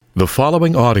The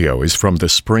following audio is from the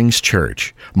Springs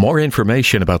Church. More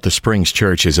information about the Springs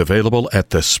Church is available at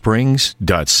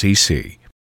thesprings.cc.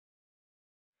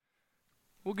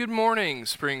 Well, good morning,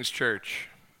 Springs Church.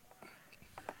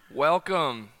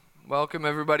 Welcome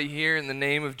everybody here in the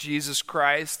name of Jesus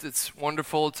Christ. It's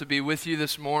wonderful to be with you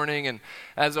this morning, and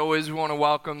as always, we want to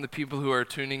welcome the people who are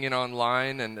tuning in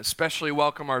online, and especially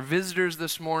welcome our visitors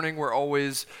this morning. We're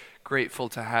always grateful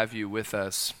to have you with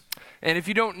us. And if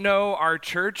you don't know our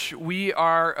church, we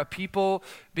are a people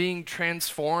being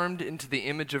transformed into the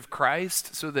image of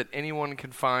Christ so that anyone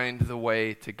can find the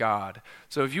way to God.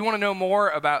 So if you want to know more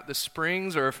about the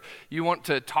Springs, or if you want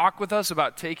to talk with us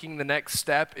about taking the next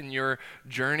step in your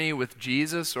journey with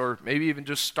Jesus, or maybe even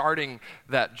just starting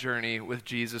that journey with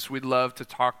Jesus, we'd love to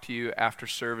talk to you after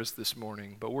service this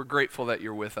morning. But we're grateful that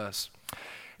you're with us.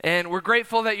 And we're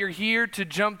grateful that you're here to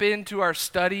jump into our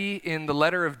study in the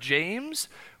letter of James,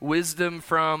 Wisdom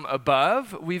from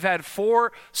Above. We've had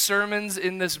 4 sermons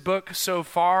in this book so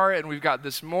far, and we've got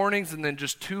this morning's and then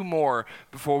just 2 more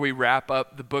before we wrap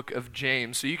up the book of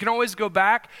James. So you can always go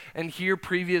back and hear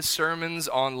previous sermons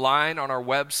online on our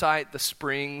website,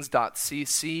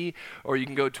 thesprings.cc, or you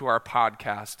can go to our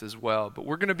podcast as well. But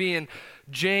we're going to be in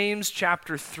James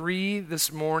chapter 3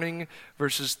 this morning,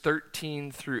 verses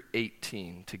 13 through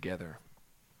 18 together.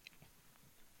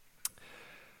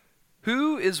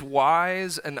 Who is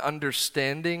wise and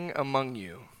understanding among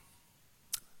you?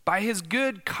 By his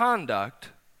good conduct,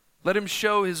 let him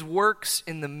show his works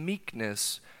in the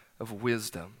meekness of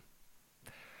wisdom.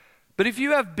 But if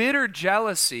you have bitter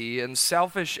jealousy and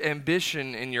selfish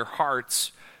ambition in your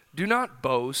hearts, do not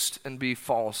boast and be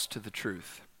false to the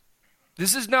truth.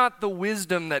 This is not the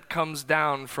wisdom that comes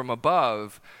down from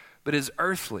above, but is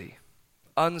earthly,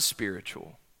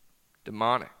 unspiritual,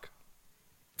 demonic.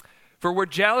 For where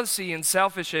jealousy and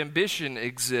selfish ambition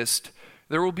exist,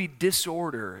 there will be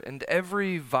disorder and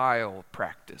every vile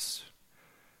practice.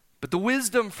 But the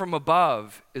wisdom from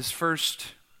above is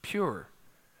first pure,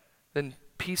 then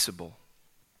peaceable,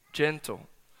 gentle,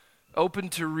 open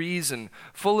to reason,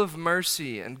 full of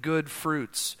mercy and good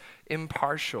fruits,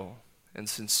 impartial and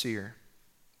sincere.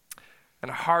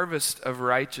 And a harvest of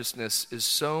righteousness is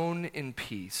sown in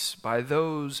peace by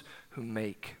those who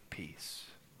make peace.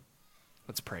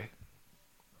 Let's pray.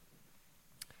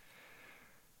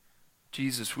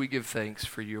 Jesus, we give thanks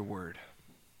for your word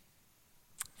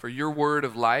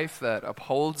of life that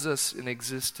upholds us in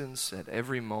existence at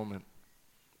every moment,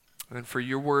 and for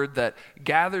your word that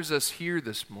gathers us here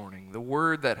this morning, the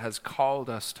word that has called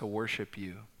us to worship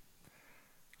you.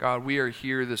 God, we are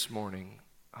here this morning,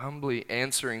 humbly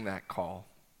answering that call,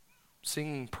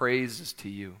 singing praises to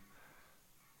you.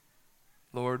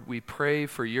 Lord, we pray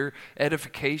for your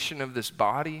edification of this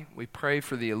body. We pray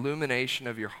for the illumination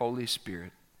of your Holy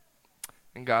Spirit.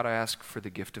 And God, I ask for the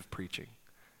gift of preaching.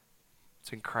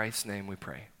 It's in Christ's name we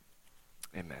pray.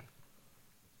 Amen.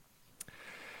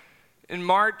 In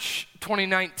March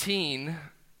 2019,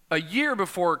 a year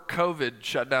before COVID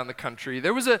shut down the country,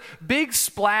 there was a big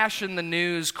splash in the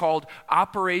news called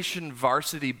Operation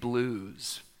Varsity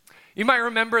Blues. You might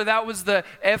remember that was the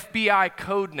FBI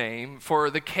code name for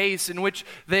the case in which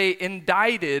they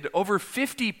indicted over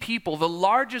 50 people, the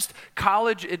largest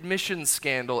college admissions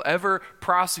scandal ever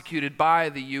prosecuted by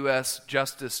the U.S.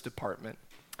 Justice Department.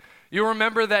 You'll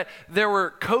remember that there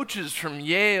were coaches from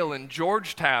Yale and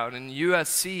Georgetown and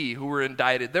USC who were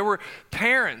indicted. There were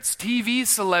parents, TV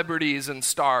celebrities and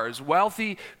stars,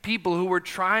 wealthy people who were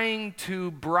trying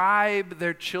to bribe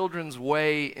their children's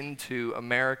way into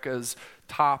America's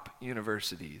top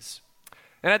universities.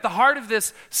 And at the heart of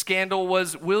this scandal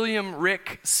was William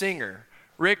Rick Singer.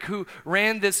 Rick, who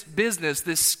ran this business,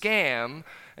 this scam,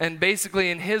 and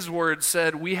basically in his words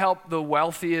said, we help the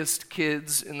wealthiest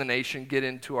kids in the nation get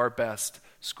into our best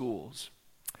schools.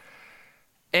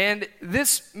 And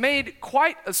this made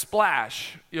quite a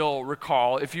splash, you'll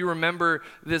recall, if you remember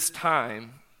this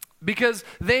time, because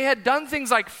they had done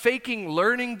things like faking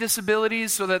learning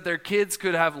disabilities so that their kids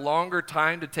could have longer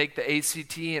time to take the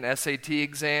ACT and SAT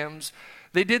exams.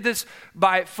 They did this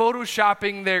by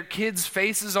photoshopping their kids'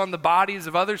 faces on the bodies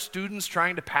of other students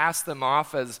trying to pass them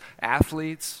off as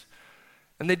athletes.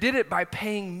 And they did it by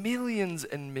paying millions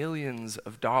and millions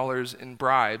of dollars in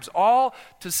bribes, all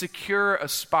to secure a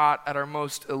spot at our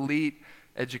most elite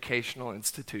educational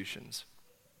institutions.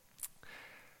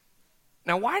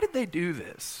 Now, why did they do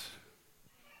this?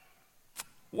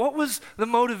 What was the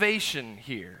motivation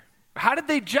here? How did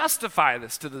they justify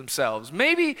this to themselves?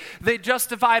 Maybe they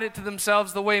justified it to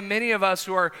themselves the way many of us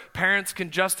who are parents can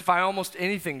justify almost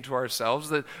anything to ourselves,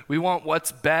 that we want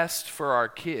what's best for our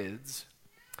kids.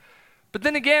 But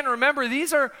then again, remember,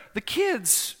 these are the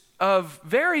kids of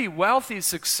very wealthy,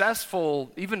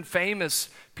 successful, even famous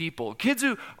people. Kids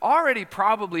who already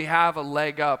probably have a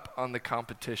leg up on the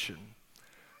competition.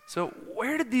 So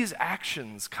where did these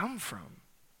actions come from?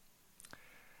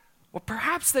 Well,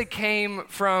 perhaps they came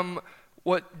from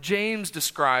what James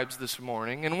describes this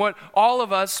morning and what all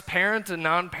of us, parent and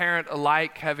non-parent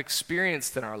alike, have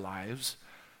experienced in our lives: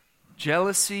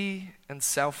 jealousy and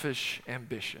selfish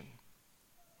ambition.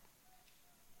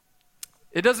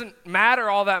 It doesn't matter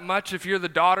all that much if you're the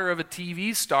daughter of a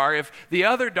TV star, if the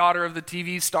other daughter of the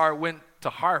TV star went to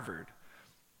Harvard,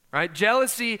 right?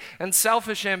 Jealousy and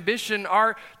selfish ambition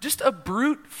are just a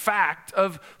brute fact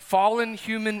of fallen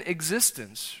human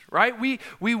existence, right? We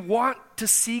want to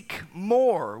seek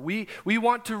more. We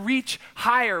want to reach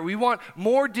higher. We want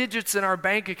more digits in our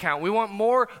bank account. We want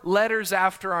more letters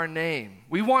after our name.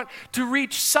 We want to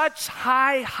reach such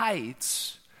high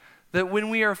heights that when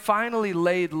we are finally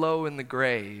laid low in the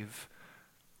grave,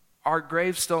 our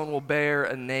gravestone will bear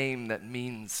a name that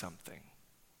means something,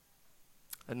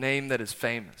 a name that is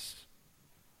famous.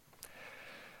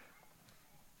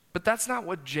 But that's not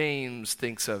what James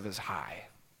thinks of as high.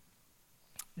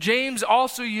 James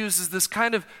also uses this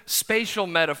kind of spatial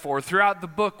metaphor throughout the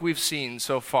book we've seen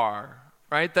so far,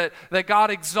 right? That God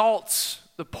exalts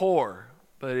the poor,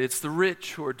 but it's the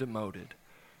rich who are demoted.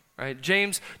 Right?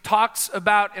 James talks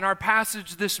about, in our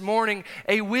passage this morning,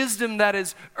 a wisdom that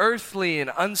is earthly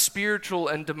and unspiritual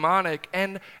and demonic,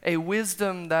 and a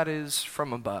wisdom that is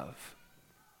from above.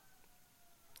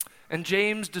 And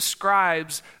James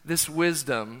describes this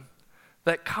wisdom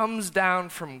that comes down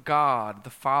from God,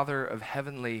 the Father of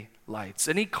heavenly lights.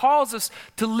 And he calls us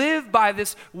to live by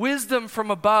this wisdom from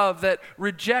above that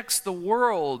rejects the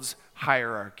world's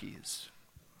hierarchies.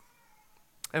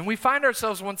 And we find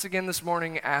ourselves once again this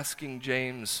morning asking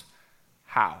James,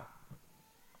 how?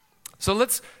 So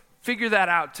let's figure that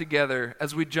out together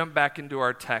as we jump back into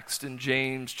our text in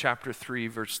James chapter 3,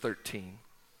 verse 13.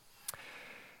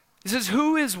 He says,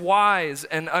 "Who is wise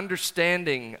and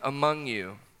understanding among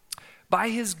you? By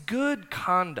his good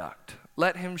conduct,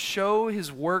 let him show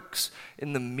his works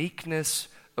in the meekness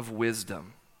of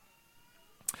wisdom."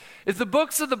 If the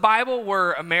books of the Bible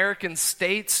were American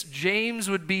states,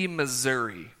 James would be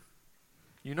Missouri.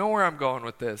 You know where I'm going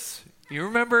with this. You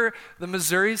remember the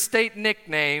Missouri state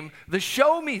nickname, the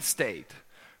Show Me State,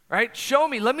 right? Show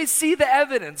me. Let me see the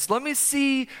evidence. Let me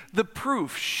see the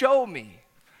proof. Show me.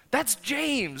 That's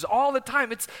James all the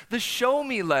time. It's the show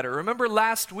me letter. Remember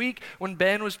last week when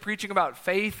Ben was preaching about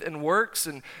faith and works,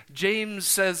 and James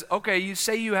says, okay, you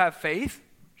say you have faith?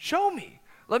 Show me.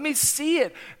 Let me see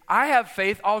it. I have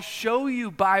faith. I'll show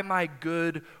you by my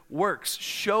good works.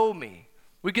 Show me.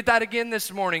 We get that again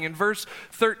this morning in verse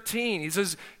 13. He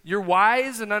says, "You're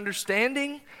wise and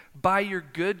understanding by your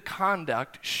good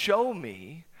conduct. Show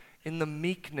me in the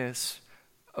meekness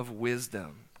of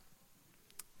wisdom."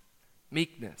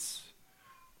 Meekness.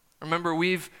 Remember,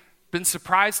 we've been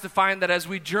surprised to find that as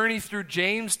we journey through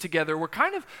James together, we're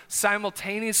kind of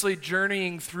simultaneously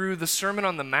journeying through the Sermon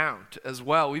on the Mount as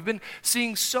well. We've been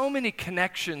seeing so many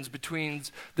connections between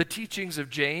the teachings of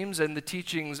James and the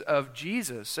teachings of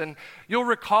Jesus. And you'll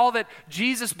recall that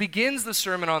Jesus begins the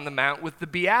Sermon on the Mount with the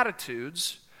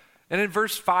Beatitudes. And in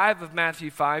verse 5 of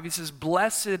Matthew 5, he says,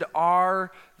 "Blessed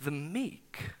are the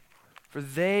meek, for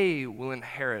they will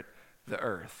inherit the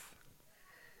earth."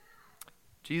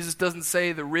 Jesus doesn't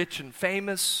say the rich and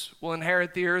famous will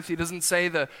inherit the earth. He doesn't say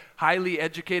the highly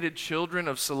educated children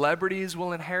of celebrities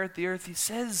will inherit the earth. He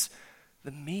says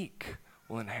the meek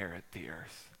will inherit the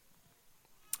earth.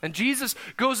 And Jesus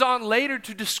goes on later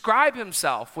to describe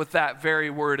himself with that very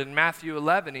word in Matthew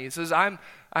 11. He says, I'm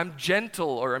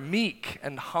gentle or meek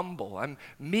and humble. I'm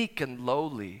meek and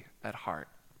lowly at heart.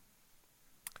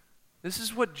 This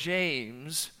is what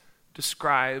James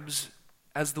describes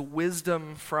as the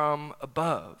wisdom from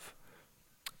above.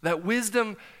 That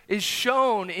wisdom is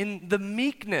shown in the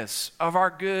meekness of our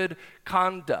good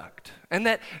conduct. And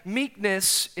that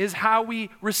meekness is how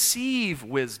we receive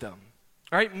wisdom.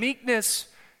 Right? Meekness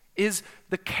is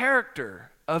the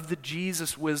character of the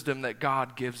Jesus wisdom that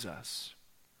God gives us.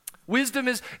 Wisdom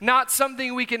is not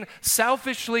something we can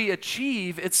selfishly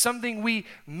achieve, it's something we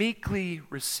meekly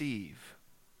receive.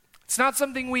 It's not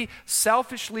something we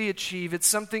selfishly achieve. It's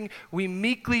something we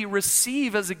meekly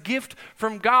receive as a gift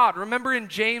from God. Remember in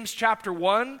James chapter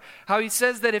 1, how he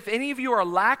says that if any of you are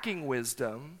lacking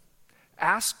wisdom,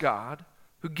 ask God,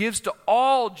 who gives to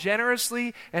all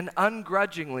generously and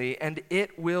ungrudgingly, and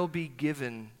it will be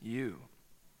given you.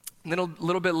 And then a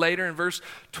little bit later in verse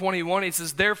 21, he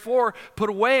says, "Therefore,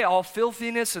 put away all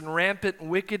filthiness and rampant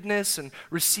wickedness, and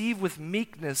receive with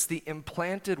meekness the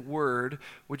implanted word,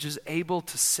 which is able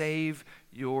to save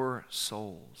your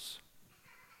souls.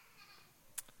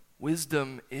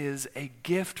 Wisdom is a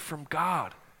gift from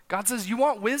God. God says, you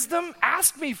want wisdom?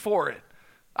 Ask me for it.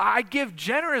 I give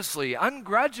generously,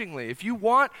 ungrudgingly. If you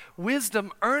want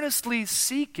wisdom, earnestly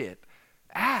seek it.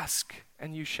 Ask,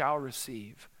 and you shall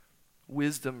receive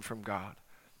wisdom from God.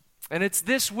 And it's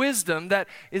this wisdom that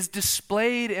is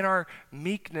displayed in our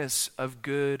meekness of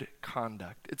good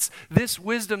conduct. It's this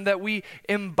wisdom that we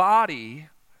embody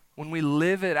when we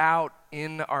live it out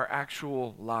in our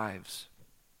actual lives.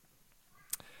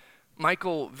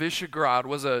 Michael Visegrad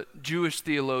was a Jewish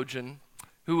theologian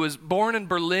who was born in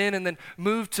Berlin and then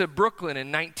moved to Brooklyn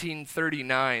in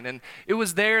 1939. And it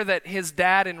was there that his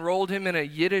dad enrolled him in a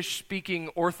Yiddish-speaking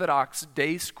Orthodox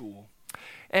day school.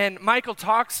 And Michael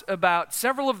talks about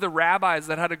several of the rabbis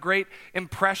that had a great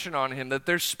impression on him, that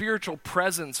their spiritual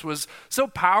presence was so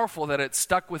powerful that it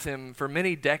stuck with him for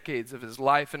many decades of his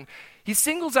life. And he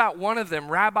singles out one of them,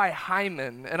 Rabbi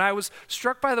Hyman, and I was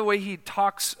struck by the way he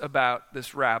talks about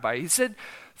this rabbi. He said,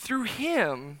 through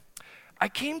him, I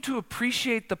came to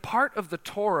appreciate the part of the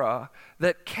Torah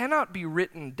that cannot be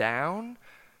written down,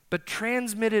 but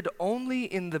transmitted only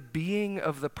in the being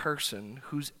of the person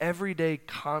whose everyday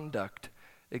conduct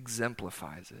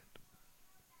exemplifies it.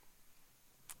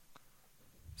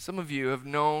 Some of you have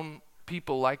known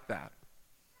people like that.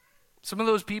 Some of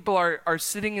those people are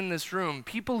sitting in this room,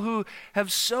 people who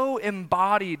have so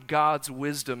embodied God's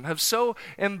wisdom, have so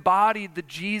embodied the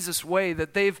Jesus way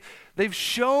that they've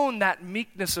shown that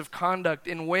meekness of conduct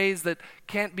in ways that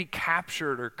can't be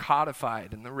captured or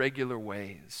codified in the regular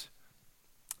ways.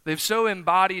 They've so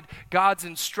embodied God's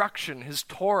instruction, His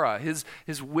Torah,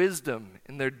 His wisdom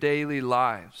in their daily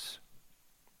lives.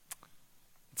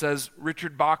 It's as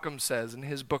Richard Bauckham says in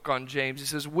his book on James. He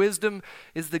says, wisdom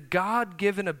is the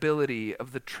God-given ability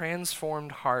of the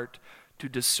transformed heart to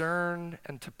discern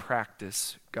and to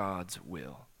practice God's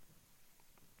will.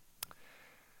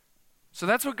 So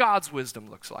that's what God's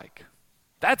wisdom looks like.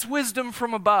 That's wisdom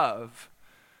from above.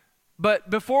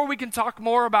 But before we can talk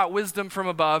more about wisdom from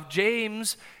above,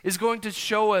 James is going to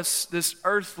show us this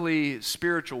earthly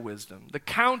spiritual wisdom, the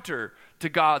counter to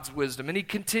God's wisdom. And he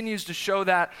continues to show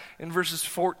that in verses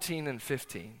 14 and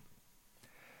 15. It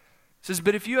says,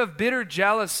 but if you have bitter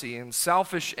jealousy and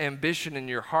selfish ambition in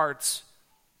your hearts,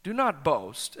 do not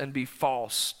boast and be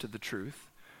false to the truth.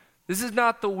 This is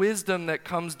not the wisdom that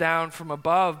comes down from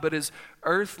above, but is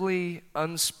earthly,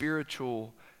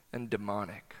 unspiritual, and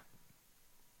demonic.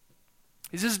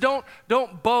 He says, don't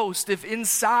boast if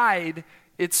inside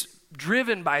it's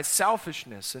driven by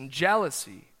selfishness and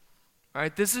jealousy. All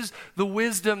right, this is the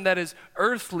wisdom that is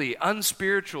earthly,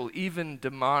 unspiritual, even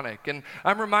demonic. And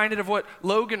I'm reminded of what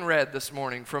Logan read this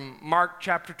morning from Mark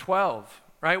chapter 12,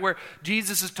 right, where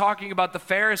Jesus is talking about the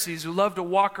Pharisees who love to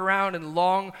walk around in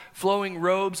long flowing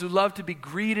robes, who love to be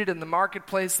greeted in the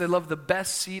marketplace. They love the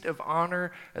best seat of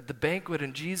honor at the banquet.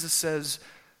 And Jesus says,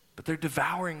 but they're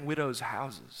devouring widows'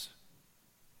 houses.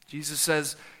 Jesus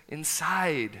says,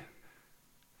 inside,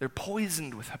 they're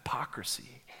poisoned with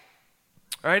hypocrisy.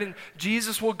 All right, and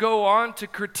Jesus will go on to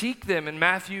critique them in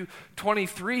Matthew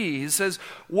 23. He says,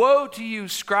 woe to you,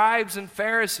 scribes and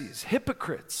Pharisees,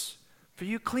 hypocrites, for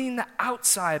you clean the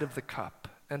outside of the cup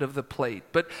and of the plate,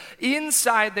 but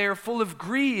inside they are full of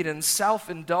greed and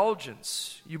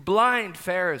self-indulgence. You blind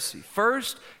Pharisee,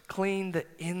 first clean the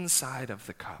inside of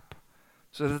the cup,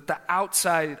 so that the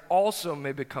outside also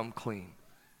may become clean.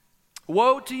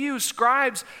 Woe to you,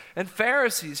 scribes and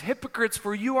Pharisees, hypocrites,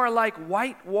 for you are like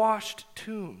whitewashed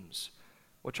tombs,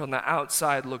 which on the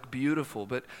outside look beautiful,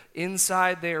 but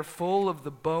inside they are full of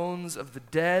the bones of the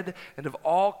dead and of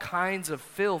all kinds of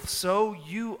filth. So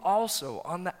you also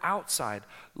on the outside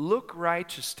look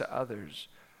righteous to others,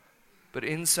 but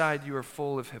inside you are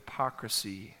full of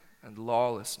hypocrisy and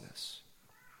lawlessness.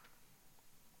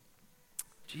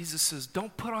 Jesus says,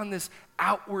 don't put on this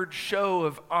outward show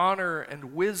of honor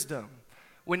and wisdom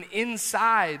when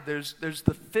inside there's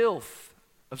the filth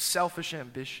of selfish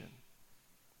ambition.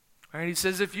 All right, he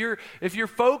says if you're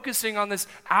focusing on this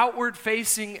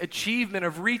outward-facing achievement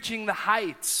of reaching the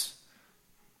heights,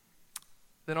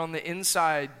 then on the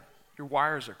inside your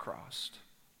wires are crossed.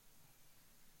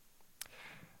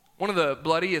 One of the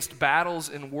bloodiest battles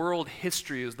in world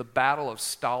history is the Battle of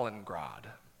Stalingrad.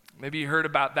 Maybe you heard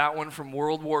about that one from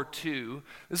World War II.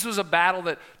 This was a battle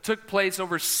that took place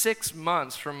over 6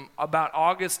 months from about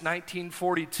August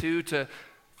 1942 to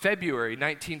February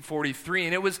 1943.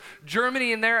 And it was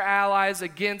Germany and their allies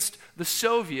against the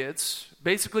Soviets,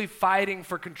 basically fighting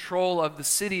for control of the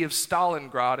city of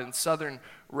Stalingrad in southern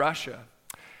Russia.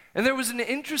 And there was an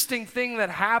interesting thing that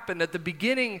happened at the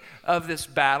beginning of this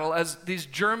battle as these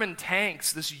German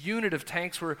tanks, this unit of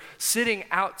tanks, were sitting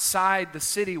outside the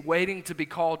city waiting to be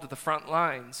called to the front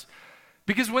lines.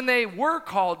 Because when they were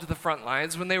called to the front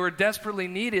lines, when they were desperately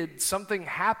needed, something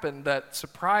happened that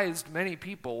surprised many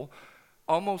people.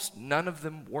 Almost none of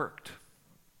them worked.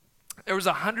 There was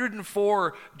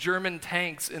 104 German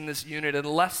tanks in this unit, and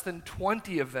less than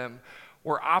 20 of them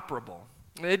were operable.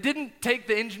 It didn't take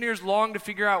the engineers long to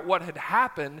figure out what had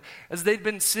happened, as they'd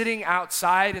been sitting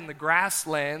outside in the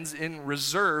grasslands in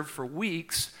reserve for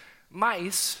weeks.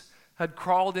 Mice had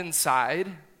crawled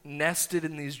inside, nested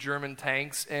in these German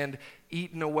tanks, and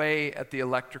eaten away at the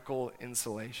electrical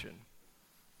insulation.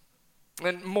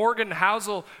 And Morgan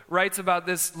Housel writes about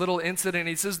this little incident.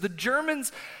 He says, the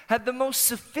Germans had the most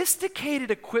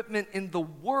sophisticated equipment in the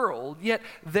world, yet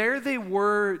there they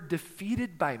were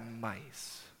defeated by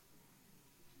mice.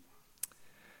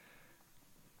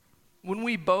 When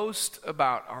we boast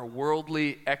about our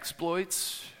worldly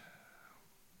exploits,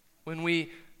 when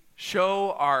we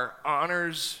show our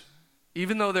honors,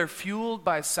 even though they're fueled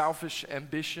by selfish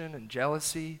ambition and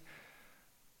jealousy,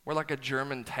 we're like a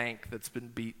German tank that's been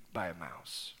beat by a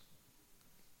mouse.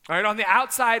 All right, on the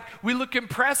outside, we look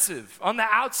impressive. On the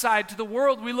outside, to the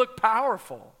world, we look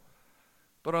powerful.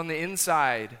 But on the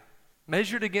inside,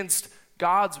 measured against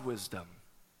God's wisdom,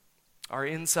 our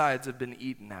insides have been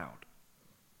eaten out.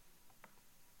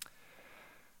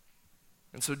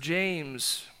 And so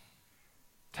James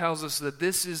tells us that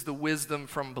this is the wisdom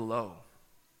from below.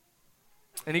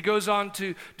 And he goes on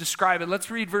to describe it.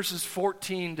 Let's read verses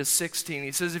 14 to 16.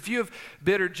 He says, if you have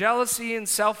bitter jealousy and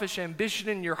selfish ambition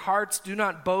in your hearts, do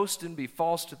not boast and be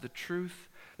false to the truth.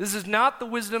 This is not the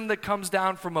wisdom that comes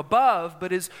down from above,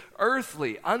 but is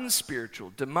earthly,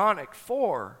 unspiritual, demonic.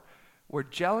 For where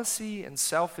jealousy and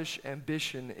selfish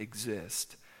ambition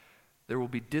exist, there will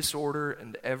be disorder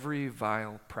and every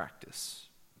vile practice.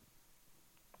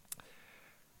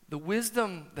 The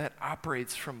wisdom that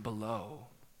operates from below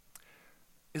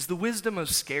is the wisdom of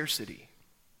scarcity.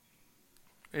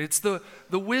 It's the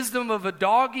wisdom of a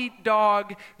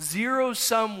dog-eat-dog,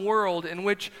 zero-sum world in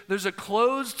which there's a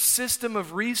closed system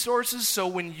of resources, so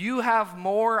when you have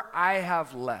more, I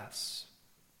have less.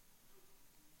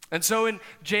 And so in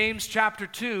James chapter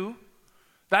 2,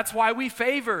 that's why we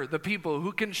favor the people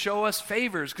who can show us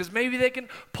favors, because maybe they can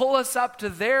pull us up to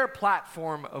their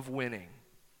platform of winning.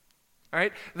 All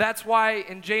right? That's why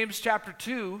in James chapter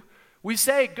 2, we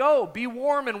say, go, be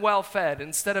warm and well-fed,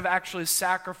 instead of actually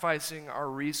sacrificing our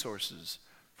resources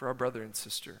for our brother and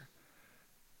sister.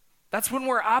 That's when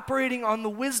we're operating on the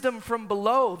wisdom from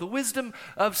below, the wisdom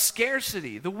of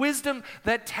scarcity, the wisdom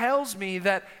that tells me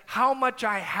that how much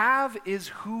I have is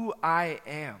who I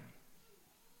am.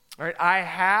 All right? I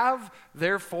have,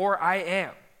 therefore I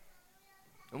am.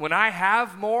 And when I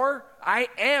have more, I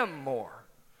am more.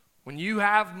 When you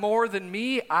have more than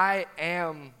me, I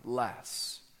am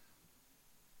less.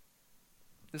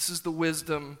 This is the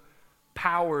wisdom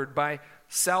powered by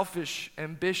selfish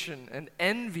ambition and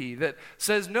envy that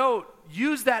says, no,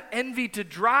 use that envy to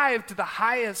drive to the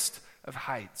highest of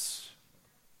heights.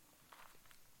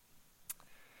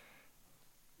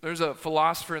 There's a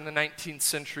philosopher in the 19th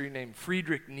century named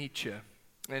Friedrich Nietzsche,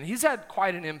 and he's had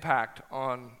quite an impact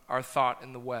on our thought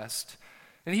in the West.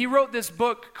 And he wrote this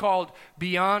book called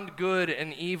Beyond Good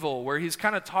and Evil, where he's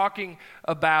kind of talking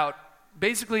about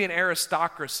basically an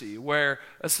aristocracy where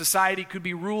a society could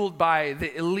be ruled by the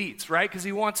elites, right? Because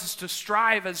he wants us to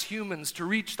strive as humans to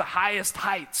reach the highest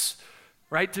heights,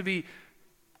 right? To be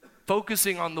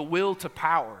focusing on the will to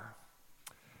power.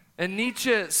 And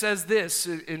Nietzsche says this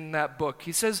in that book.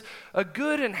 He says, a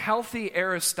good and healthy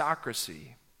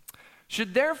aristocracy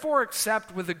should therefore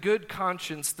accept with a good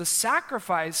conscience the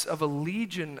sacrifice of a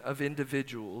legion of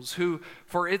individuals who,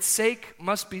 for its sake,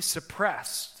 must be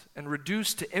suppressed and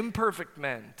reduced to imperfect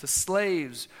men, to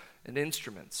slaves and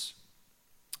instruments.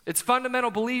 Its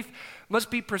fundamental belief must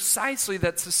be precisely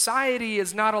that society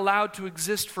is not allowed to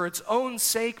exist for its own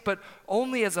sake, but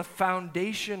only as a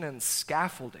foundation and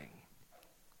scaffolding,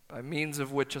 by means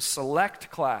of which a select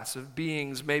class of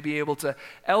beings may be able to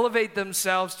elevate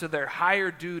themselves to their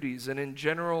higher duties and in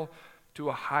general to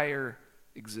a higher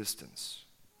existence.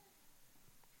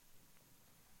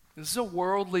 This is a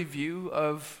worldly view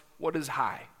of what is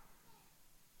high.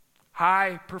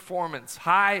 High performance,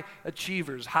 high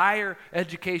achievers, higher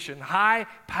education,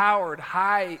 high-powered,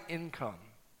 high income.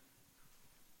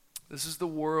 This is the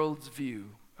world's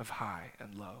view of high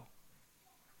and low.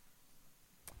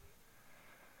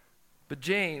 But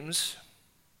James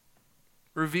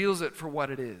reveals it for what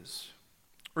it is.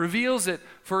 Reveals it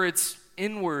for its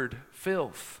inward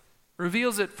filth.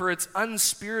 reveals it for its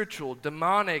unspiritual,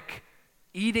 demonic,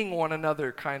 eating one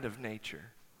another kind of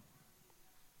nature.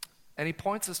 And he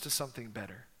points us to something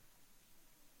better.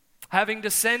 Having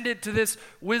descended to this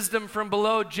wisdom from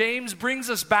below, James brings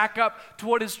us back up to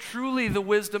what is truly the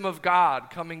wisdom of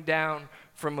God coming down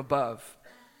from above.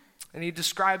 And he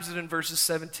describes it in verses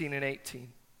 17 and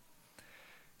 18. He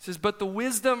says, "But the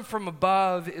wisdom from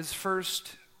above is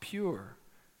first pure,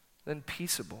 then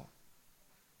peaceable,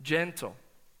 gentle,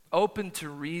 open to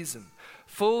reason,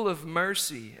 full of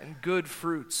mercy and good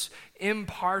fruits,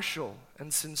 impartial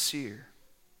and sincere.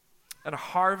 And a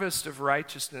harvest of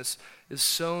righteousness is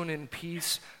sown in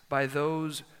peace by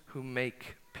those who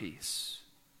make peace."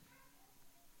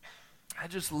 I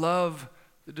just love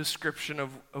the description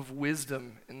of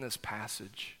wisdom in this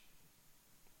passage.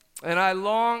 And I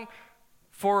long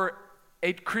for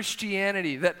a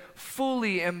Christianity that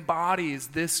fully embodies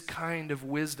this kind of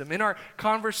wisdom in our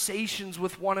conversations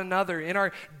with one another, in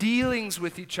our dealings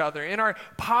with each other, in our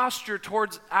posture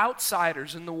towards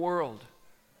outsiders in the world.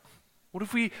 What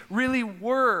if we really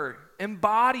were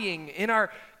embodying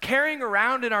carrying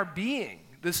around in our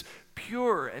being this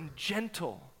pure and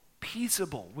gentle,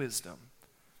 peaceable wisdom,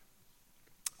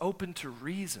 open to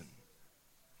reason?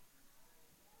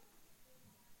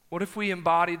 What if we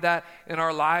embodied that in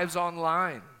our lives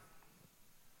online?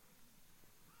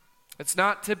 It's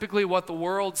not typically what the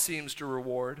world seems to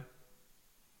reward.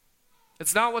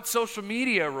 It's not what social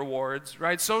media rewards,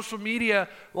 right? Social media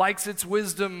likes its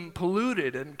wisdom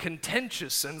polluted and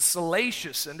contentious and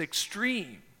salacious and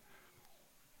extreme,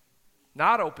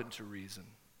 not open to reason,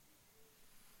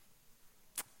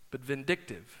 but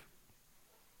vindictive.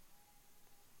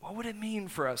 What would it mean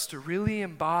for us to really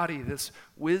embody this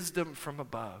wisdom from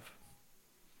above?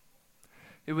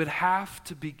 It would have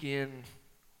to begin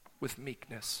with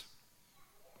meekness.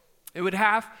 It would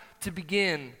have to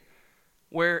begin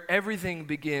where everything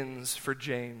begins for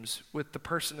James, with the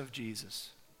person of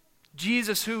Jesus.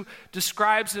 Jesus, who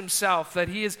describes himself that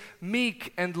he is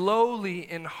meek and lowly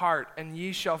in heart, and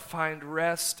ye shall find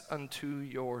rest unto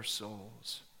your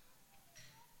souls.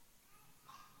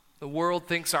 The world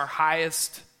thinks our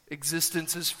highest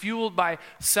existence is fueled by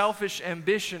selfish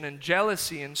ambition and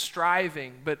jealousy and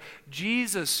striving, but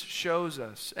Jesus shows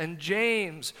us, and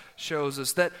James shows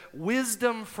us, that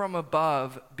wisdom from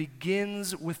above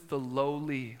begins with the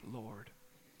lowly Lord.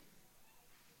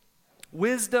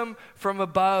 Wisdom from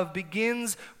above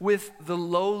begins with the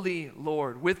lowly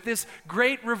Lord, with this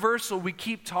great reversal we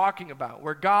keep talking about,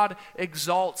 where God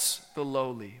exalts the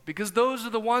lowly, because those are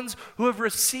the ones who have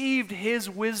received his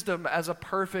wisdom as a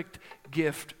perfect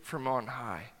gift from on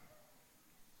high.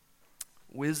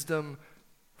 Wisdom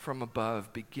from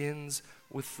above begins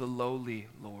with the lowly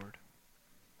Lord.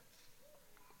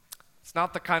 It's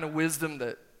not the kind of wisdom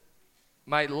that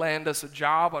might land us a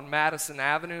job on Madison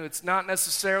Avenue. It's not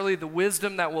necessarily the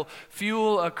wisdom that will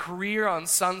fuel a career on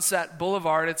Sunset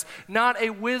Boulevard. It's not a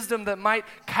wisdom that might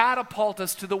catapult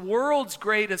us to the world's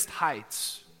greatest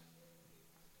heights.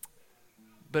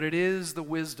 But it is the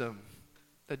wisdom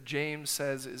that James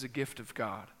says is a gift of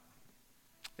God.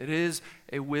 It is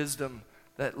a wisdom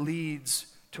that leads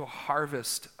to a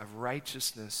harvest of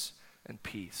righteousness and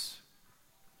peace.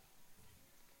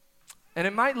 And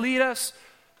it might lead us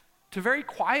to very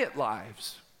quiet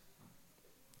lives.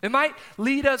 It might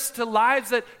lead us to lives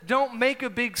that don't make a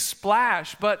big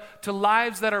splash, but to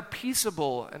lives that are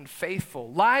peaceable and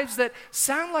faithful. Lives that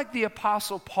sound like the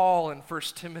Apostle Paul in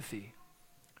 1 Timothy.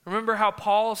 Remember how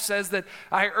Paul says that,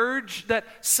 "I urge that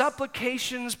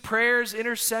supplications, prayers,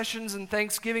 intercessions, and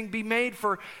thanksgiving be made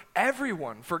for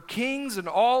everyone, for kings and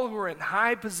all who are in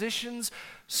high positions,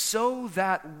 so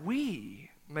that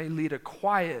we may lead a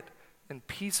quiet and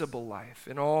peaceable life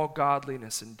in all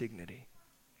godliness and dignity.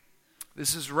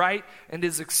 This is right and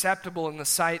is acceptable in the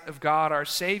sight of God, our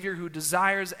Savior, who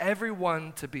desires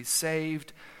everyone to be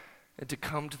saved and to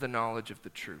come to the knowledge of the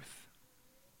truth."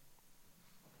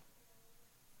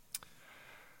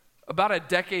 About a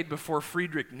decade before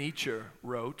Friedrich Nietzsche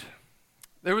wrote,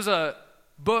 there was a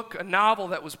novel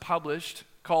that was published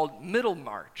called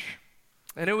Middlemarch.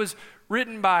 And it was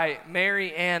written by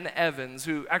Mary Ann Evans,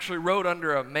 who actually wrote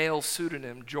under a male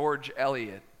pseudonym, George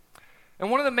Eliot. And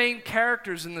one of the main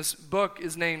characters in this book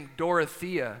is named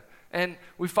Dorothea. And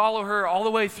we follow her all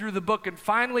the way through the book. And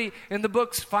finally, in the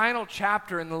book's final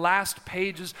chapter, in the last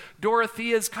pages,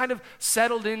 Dorothea's kind of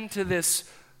settled into this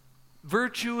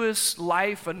virtuous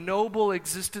life, a noble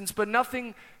existence, but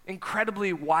nothing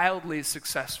incredibly wildly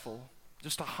successful.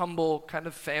 Just a humble kind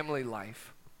of family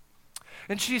life.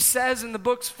 And she says in the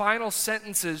book's final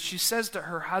sentences, she says to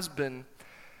her husband,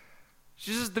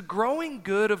 she says, "The growing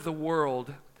good of the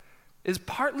world is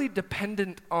partly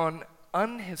dependent on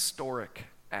unhistoric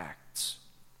acts.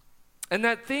 And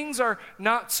that things are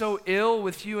not so ill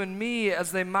with you and me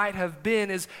as they might have been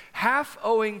is half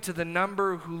owing to the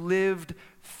number who lived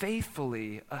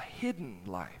faithfully a hidden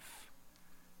life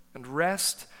and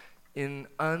rest in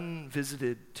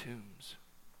unvisited tombs.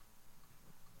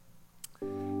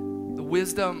 The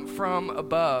wisdom from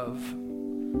above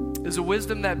is a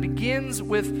wisdom that begins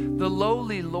with the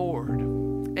lowly Lord,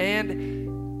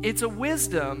 and it's a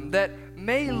wisdom that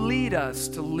may lead us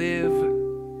to live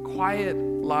quiet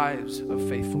lives of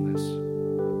faithfulness.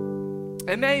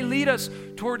 It may lead us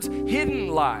towards hidden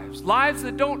lives, lives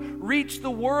that don't reach the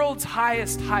world's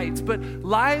highest heights, but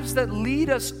lives that lead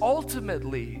us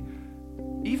ultimately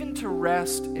even to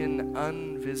rest in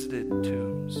unvisited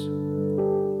tombs.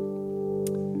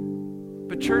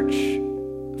 But church,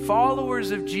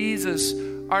 followers of Jesus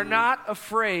are not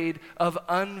afraid of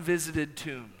unvisited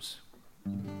tombs.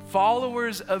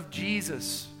 Followers of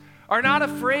Jesus are not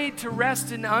afraid to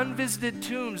rest in unvisited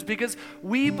tombs because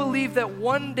we believe that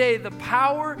one day the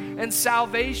power and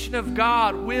salvation of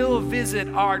God will visit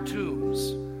our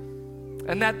tombs,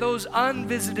 and that those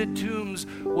unvisited tombs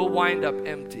will wind up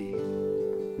empty.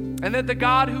 And that the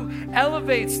God who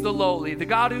elevates the lowly, the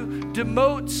God who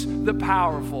demotes the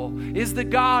powerful, is the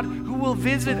God who will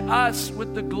visit us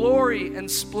with the glory and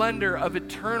splendor of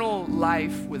eternal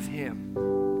life with Him.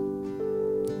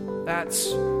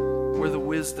 That's where the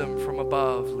wisdom from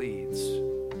above leads.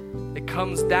 It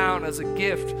comes down as a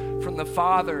gift from the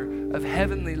Father of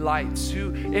heavenly lights,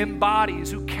 who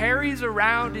embodies, who carries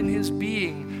around in His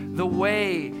being the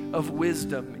way of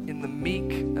wisdom in the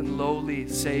meek and lowly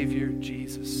Savior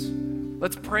Jesus.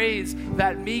 Let's praise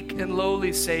that meek and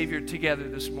lowly Savior together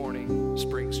this morning,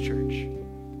 Springs Church.